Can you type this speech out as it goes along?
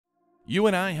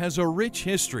UNI has a rich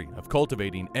history of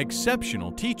cultivating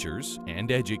exceptional teachers and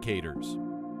educators.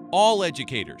 All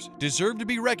educators deserve to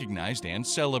be recognized and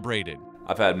celebrated.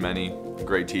 I've had many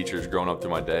great teachers growing up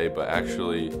through my day, but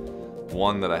actually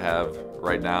one that I have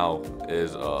right now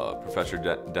is Professor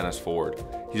Dennis Ford.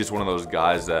 He's just one of those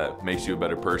guys that makes you a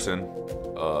better person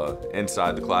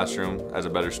inside the classroom as a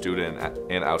better student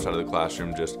and outside of the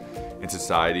classroom, just in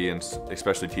society, and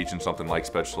especially teaching something like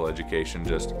special education.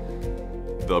 Just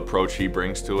the approach he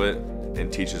brings to it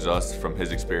and teaches us from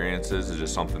his experiences is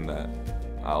just something that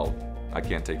I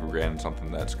can't take for granted,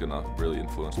 something that's gonna really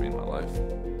influence me in my life.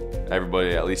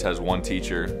 Everybody at least has one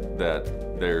teacher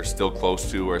that they're still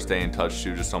close to or stay in touch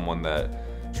to, just someone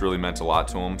that's really meant a lot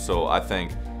to them. So I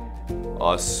think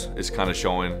us is kind of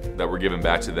showing that we're giving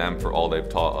back to them for all they've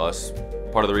taught us.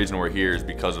 Part of the reason we're here is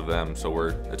because of them, so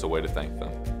it's a way to thank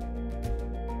them.